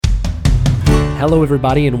Hello,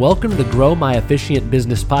 everybody, and welcome to the Grow My Efficient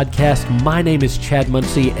Business podcast. My name is Chad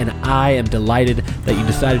Muncie, and I am delighted that you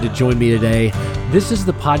decided to join me today. This is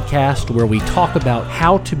the podcast where we talk about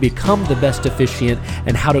how to become the best efficient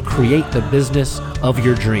and how to create the business of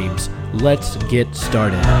your dreams. Let's get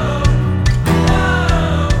started.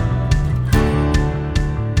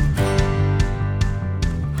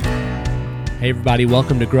 Hey everybody,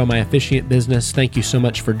 welcome to Grow My Efficient Business. Thank you so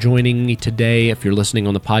much for joining me today. If you're listening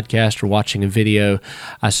on the podcast or watching a video,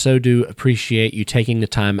 I so do appreciate you taking the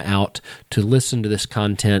time out to listen to this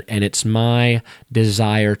content, and it's my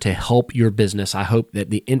desire to help your business. I hope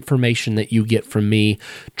that the information that you get from me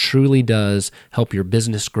truly does help your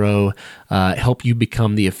business grow, help you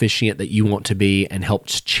become the efficient that you want to be, and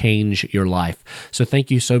helps change your life. So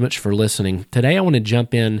thank you so much for listening. Today I want to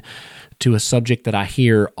jump in to a subject that I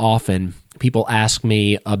hear often. People ask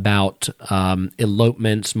me about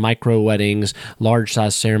elopements, micro weddings, large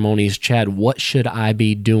size ceremonies. Chad, what should I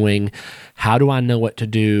be doing? How do I know what to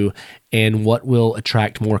do? And what will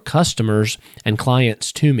attract more customers and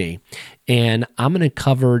clients to me? And I'm going to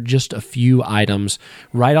cover just a few items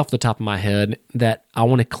right off the top of my head that I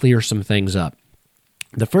want to clear some things up.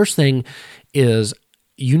 The first thing is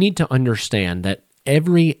you need to understand that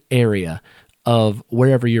every area of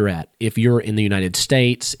wherever you're at, if you're in the United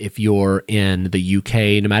States, if you're in the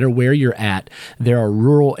UK, no matter where you're at, there are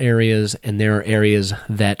rural areas and there are areas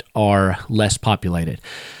that are less populated.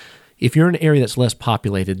 If you're in an area that's less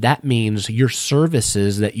populated, that means your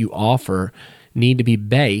services that you offer need to be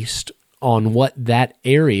based on what that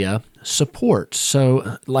area supports.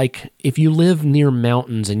 So, like, if you live near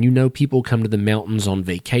mountains and you know people come to the mountains on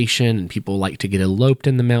vacation and people like to get eloped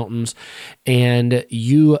in the mountains, and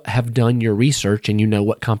you have done your research and you know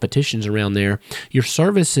what competition's around there, your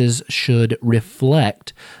services should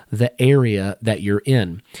reflect the area that you're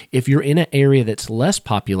in. If you're in an area that's less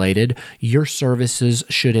populated, your services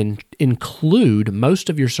should include, most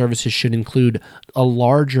of your services should include a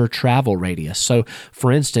larger travel radius. So,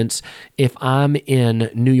 for instance, if I'm in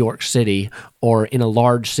New York City or in a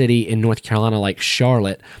large city in North Carolina like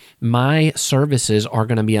Charlotte, my services are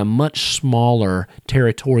going to be a much smaller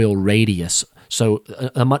territorial radius. So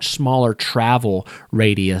a much smaller travel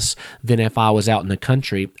radius than if I was out in the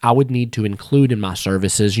country. I would need to include in my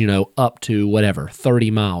services, up to whatever,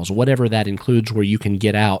 30 miles, whatever that includes, where you can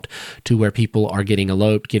get out to where people are getting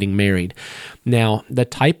eloped, getting married. Now, the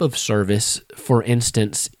type of service, for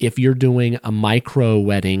instance, if you're doing a micro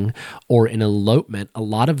wedding or an elopement, a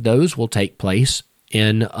lot of those will take place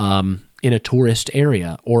in a tourist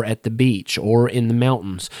area or at the beach or in the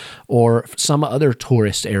mountains or some other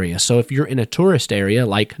tourist area. So if you're in a tourist area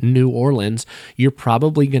like New Orleans, you're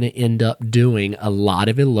probably going to end up doing a lot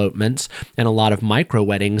of elopements and a lot of micro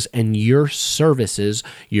weddings, and your services,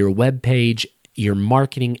 your webpage, your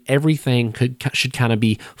marketing, everything should kind of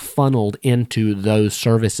be funneled into those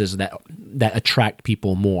services that attract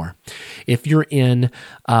people more. If you're in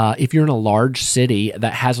a large city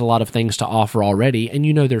that has a lot of things to offer already, and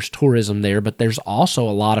there's tourism there, but there's also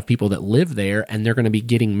a lot of people that live there and they're going to be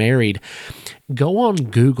getting married, go on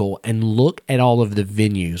Google and look at all of the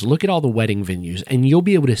venues, look at all the wedding venues, and you'll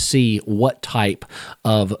be able to see what type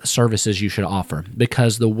of services you should offer,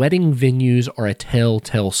 because the wedding venues are a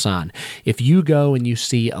telltale sign. If you go and you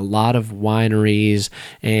see a lot of wineries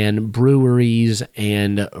and breweries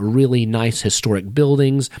and really nice historic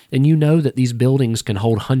buildings, and you know that these buildings can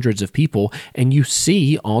hold hundreds of people, and you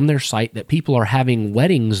see on their site that people are having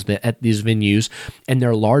weddings at these venues, and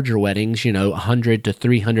they're larger weddings, 100 to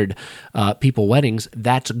 300 people weddings,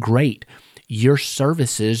 that's great. Your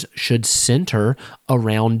services should center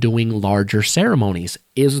around doing larger ceremonies.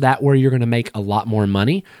 Is that where you're going to make a lot more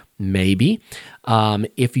money? Maybe.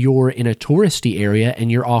 If you're in a touristy area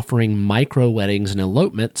and you're offering micro weddings and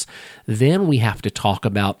elopements, then we have to talk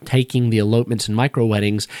about taking the elopements and micro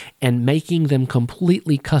weddings and making them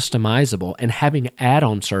completely customizable and having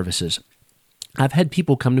add-on services. I've had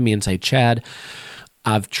people come to me and say, Chad,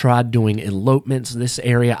 I've tried doing elopements. This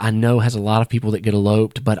area I know has a lot of people that get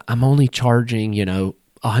eloped, but I'm only charging, $150,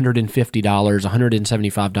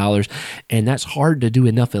 $175, and that's hard to do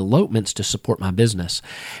enough elopements to support my business.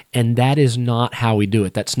 And that is not how we do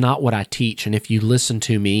it. That's not what I teach. And if you listen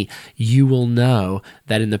to me, you will know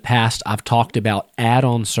that in the past I've talked about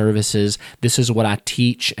add-on services. This is what I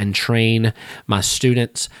teach and train my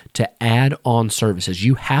students to add on services.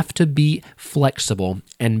 You have to be flexible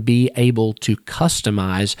and be able to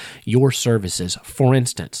customize your services. For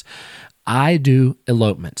instance, I do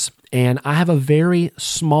elopements. And I have a very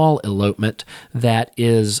small elopement that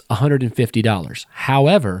is $150.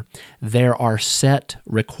 However, there are set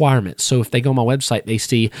requirements. So if they go on my website, they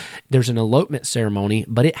see there's an elopement ceremony,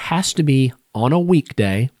 but it has to be on a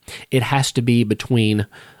weekday. It has to be between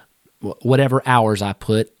whatever hours I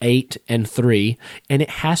put, 8 and 3, and it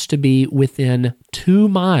has to be within 2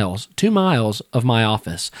 miles of my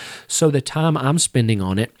office. So the time I'm spending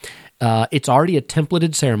on it, it's already a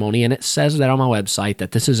templated ceremony, and it says that on my website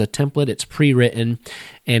that this is a template, it's pre-written,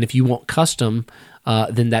 and if you want custom,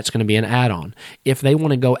 then that's going to be an add-on. If they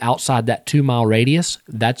want to go outside that 2-mile radius,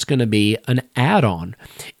 that's going to be an add-on.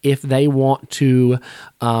 If they want to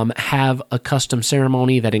have a custom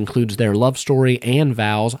ceremony that includes their love story and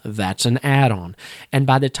vows, that's an add-on. And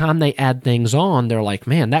by the time they add things on, they're like,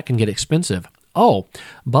 man, that can get expensive. Oh,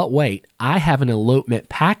 but wait, I have an elopement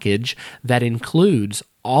package that includes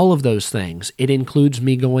all of those things. It includes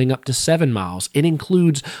me going up to 7 miles. It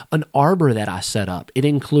includes an arbor that I set up. It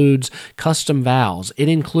includes custom vows. It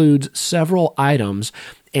includes several items,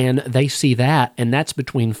 and they see that, and that's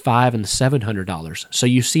between $500 and $700. So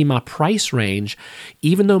you see my price range,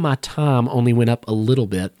 even though my time only went up a little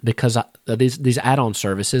bit because these add-on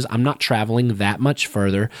services, I'm not traveling that much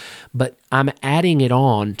further, but I'm adding it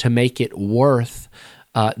on to make it worth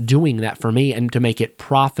doing that for me and to make it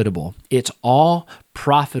profitable. It's all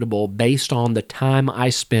profitable based on the time I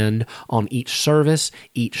spend on each service,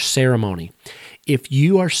 each ceremony. If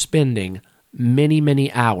you are spending many,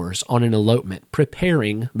 many hours on an elopement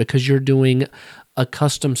preparing because you're doing a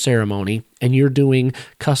custom ceremony and you're doing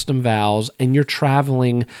custom vows and you're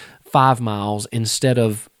traveling 5 miles instead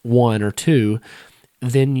of 1 or 2,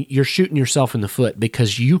 then you're shooting yourself in the foot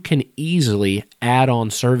because you can easily add on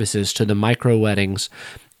services to the micro weddings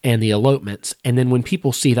and the elopements. And then when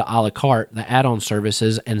people see the a la carte, the add-on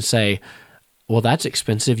services, and say, well, that's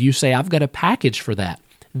expensive, you say, I've got a package for that.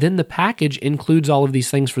 Then the package includes all of these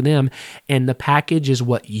things for them, and the package is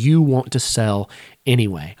what you want to sell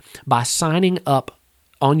anyway. By signing up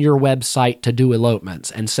on your website to do elopements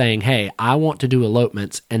and saying, hey, I want to do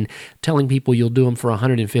elopements, and telling people you'll do them for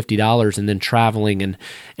 $150 and then traveling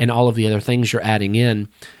and all of the other things you're adding in,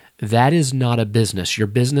 that is not a business. Your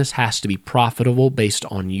business has to be profitable based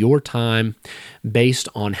on your time, based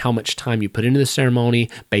on how much time you put into the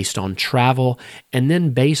ceremony, based on travel, and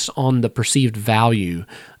then based on the perceived value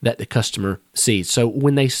that the customer sees. So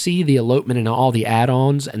when they see the elopement and all the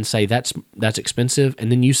add-ons and say that's expensive,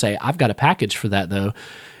 and then you say, I've got a package for that though,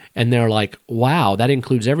 and they're like, wow, that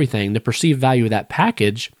includes everything. The perceived value of that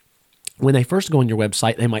package, when they first go on your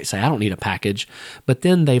website, they might say, I don't need a package, but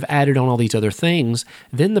then they've added on all these other things.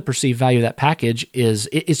 Then the perceived value of that package is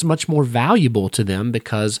it's much more valuable to them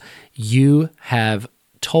because you have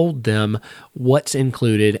told them what's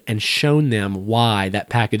included and shown them why that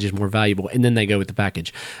package is more valuable, and then they go with the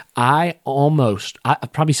package. I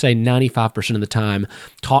probably say 95% of the time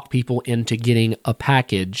talk people into getting a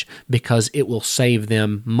package because it will save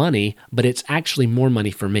them money, but it's actually more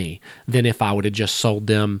money for me than if I would have just sold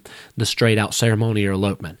them the straight out ceremony or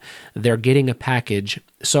elopement. They're getting a package.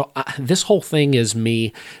 So this whole thing is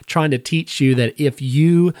me trying to teach you that if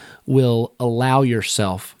you will allow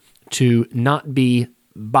yourself to not be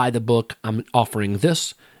by the book, I'm offering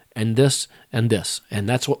this and this and this, and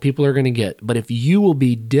that's what people are going to get. But if you will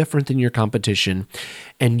be different than your competition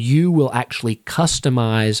and you will actually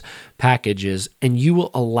customize packages and you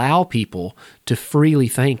will allow people to freely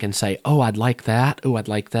think and say, oh, I'd like that. Oh, I'd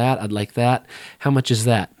like that. I'd like that. How much is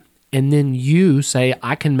that? And then you say,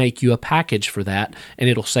 I can make you a package for that, and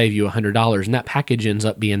it'll save you $100. And that package ends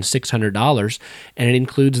up being $600, and it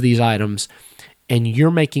includes these items, and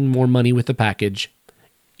you're making more money with the package.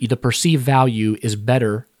 The perceived value is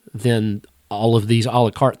better than all of these a la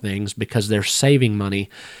carte things because they're saving money.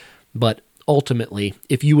 But ultimately,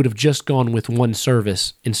 if you would have just gone with one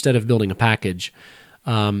service instead of building a package,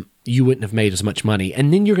 you wouldn't have made as much money.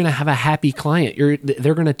 And then you're going to have a happy client.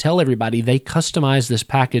 They're going to tell everybody they customized this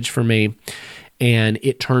package for me, and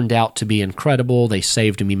it turned out to be incredible. They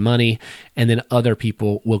saved me money, and then other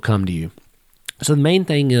people will come to you. So the main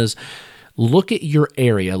thing is look at your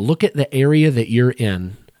area. Look at the area that you're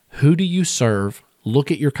in. Who do you serve?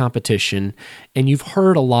 Look at your competition. And you've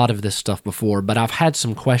heard a lot of this stuff before, but I've had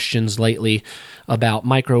some questions lately about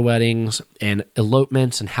micro weddings and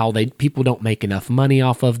elopements and how people don't make enough money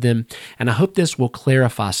off of them. And I hope this will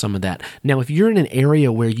clarify some of that. Now, if you're in an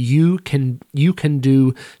area where you can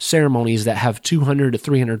do ceremonies that have 200 to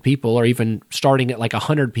 300 people, or even starting at like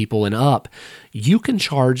 100 people and up, you can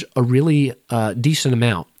charge a really decent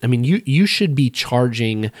amount. I mean, you should be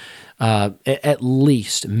charging at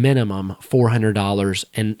least minimum $400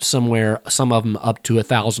 and some of them up to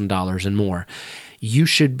 $1,000 and more. You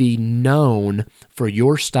should be known for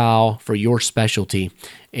your style, for your specialty.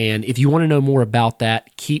 And if you want to know more about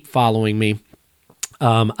that, keep following me.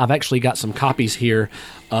 I've actually got some copies here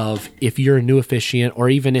of, if you're a new officiant, or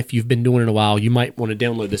even if you've been doing it a while, you might want to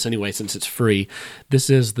download this anyway since it's free. This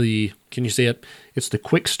is can you see it? It's the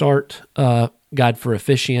Quick Start Guide for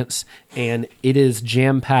Officiants, and it is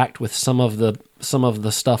jam-packed with some of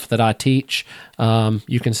the stuff that I teach.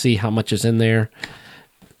 You can see how much is in there.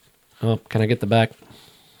 Oh, can I get the back?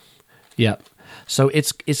 Yeah. So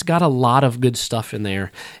it's got a lot of good stuff in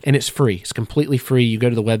there, and it's free. It's completely free. You go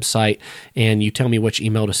to the website, and you tell me which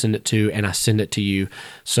email to send it to, and I send it to you.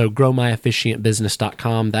 So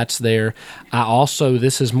growmyefficientbusiness.com, that's there.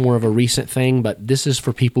 This is more of a recent thing, but this is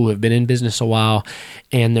for people who have been in business a while,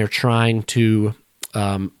 and they're trying to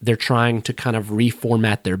kind of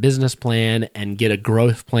reformat their business plan and get a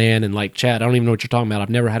growth plan. And like, Chad, I don't even know what you're talking about. I've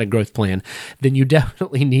never had a growth plan. Then you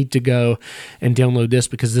definitely need to go and download this,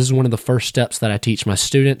 because this is one of the first steps that I teach my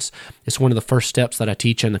students. It's one of the first steps that I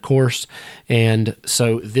teach in the course. And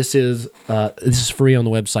so this is free on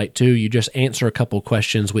the website too. You just answer a couple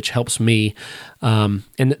questions, which helps me. And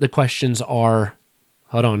the questions are,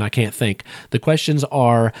 hold on, I can't think. The questions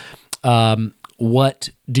are, what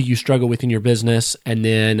do you struggle with in your business? And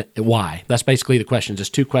then why? That's basically the questions. It's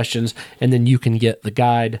 2 questions, and then you can get the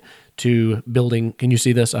guide to building. Can you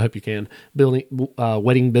see this? I hope you can. Building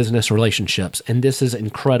wedding business relationships. And this is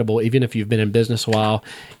incredible. Even if you've been in business a while,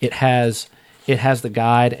 it has the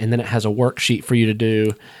guide, and then it has a worksheet for you to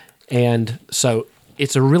do. And so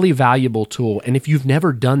it's a really valuable tool. And if you've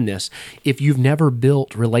never done this, if you've never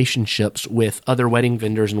built relationships with other wedding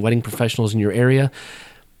vendors and wedding professionals in your area,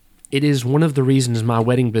 it is one of the reasons my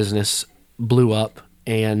wedding business blew up,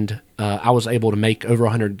 and I was able to make over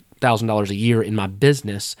 $100,000 a year in my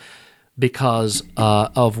business because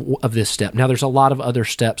of this step. Now, there's a lot of other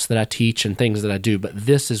steps that I teach and things that I do, but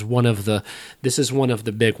this is one of the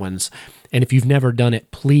big ones. And if you've never done it,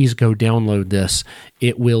 please go download this.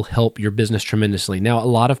 It will help your business tremendously. Now, a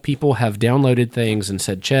lot of people have downloaded things and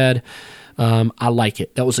said, Chad, I like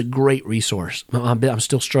it. That was a great resource. I'm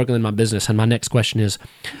still struggling in my business. And my next question is,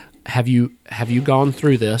 have you gone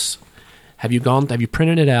through this? Have you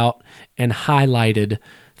printed it out and highlighted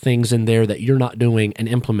things in there that you're not doing and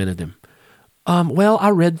implemented them? Well,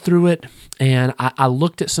 I read through it, and I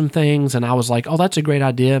looked at some things, and I was like, oh, that's a great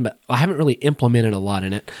idea, but I haven't really implemented a lot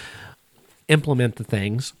in it. Implement the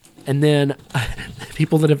things. And then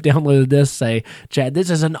people that have downloaded this say, Chad,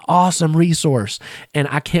 this is an awesome resource, and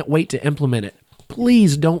I can't wait to implement it.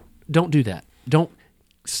 Please don't do that. Don't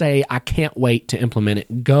say, I can't wait to implement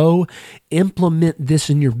it. Go implement this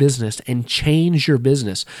in your business and change your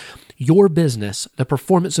business. Your business, the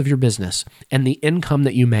performance of your business, and the income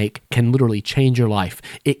that you make can literally change your life.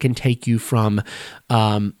 It can take you from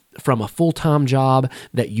a full-time job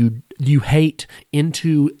that you hate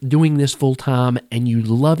into doing this full-time and you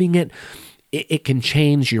loving it. It can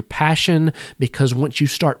change your passion, because once you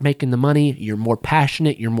start making the money, you're more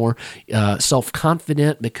passionate, you're more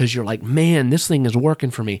self-confident, because you're like, man, this thing is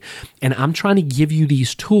working for me. And I'm trying to give you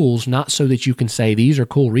these tools, not so that you can say these are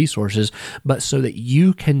cool resources, but so that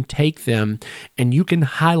you can take them and you can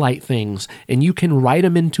highlight things and you can write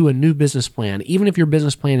them into a new business plan. Even if your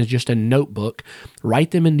business plan is just a notebook,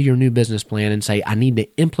 write them into your new business plan and say, I need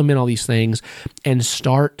to implement all these things, and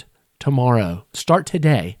start tomorrow. Start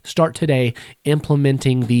today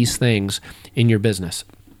implementing these things in your business.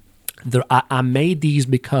 I made these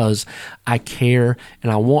because I care,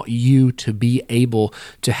 and I want you to be able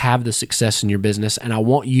to have the success in your business, and I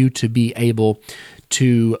want you to be able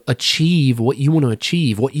to achieve what you want to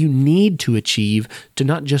achieve, what you need to achieve to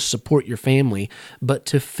not just support your family, but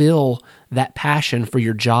to fill that passion for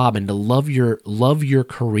your job and to love your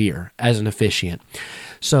career as an officiant.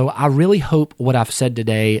 So I really hope what I've said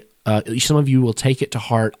today, some of you will take it to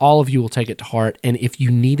heart. All of you will take it to heart. And if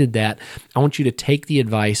you needed that, I want you to take the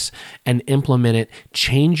advice and implement it.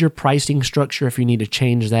 Change your pricing structure if you need to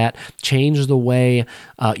change that. Change the way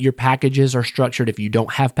your packages are structured. If you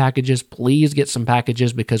don't have packages, please get some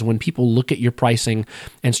packages, because when people look at your pricing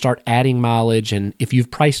and start adding mileage, and if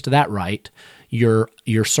you've priced that right, your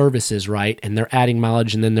services right, and they're adding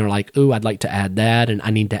mileage, and then they're like, ooh, I'd like to add that, and I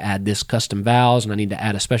need to add this custom vows, and I need to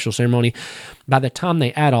add a special ceremony. By the time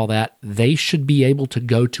they add all that, they should be able to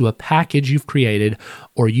go to a package you've created,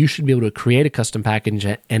 or you should be able to create a custom package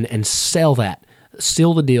and sell that.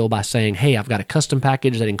 Seal the deal by saying, hey, I've got a custom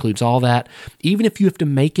package that includes all that. Even if you have to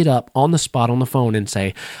make it up on the spot on the phone and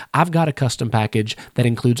say, I've got a custom package that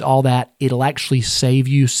includes all that, it'll actually save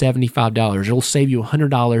you $75. It'll save you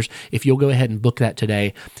 $100 if you'll go ahead and book that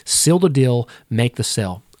today. Seal the deal, make the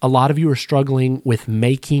sale. A lot of you are struggling with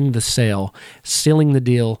making the sale, sealing the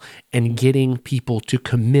deal, and getting people to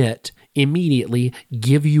commit immediately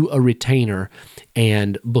give you a retainer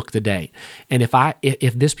and book the day. And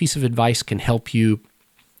if this piece of advice can help you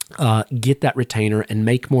get that retainer and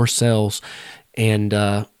make more sales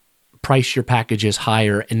and price your packages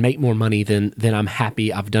higher and make more money, then I'm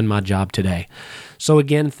happy I've done my job today. So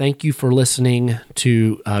again, thank you for listening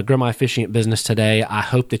to Grow My Officiant Business today. I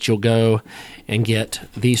hope that you'll go and get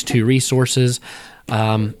these 2 resources.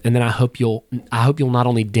 And then I hope you'll not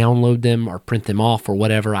only download them or print them off or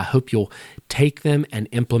whatever. I hope you'll take them and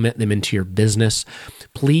implement them into your business.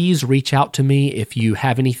 Please reach out to me if you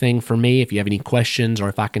have anything for me, if you have any questions, or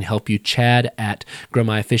if I can help you. Chad at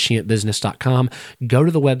growmyofficiantbusiness.com. Go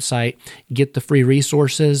to the website, get the free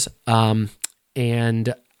resources,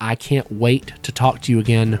 and I can't wait to talk to you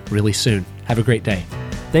again really soon. Have a great day.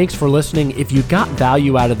 Thanks for listening. If you got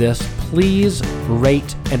value out of this, please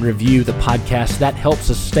rate and review the podcast. That helps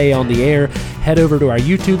us stay on the air. Head over to our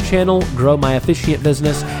YouTube channel, Grow My Officiant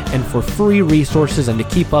Business, and for free resources and to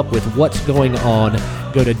keep up with what's going on,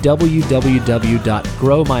 go to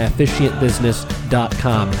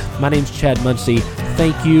www.growmyofficiantbusiness.com. My name's Chad Muncie.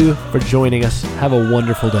 Thank you for joining us. Have a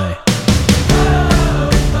wonderful day.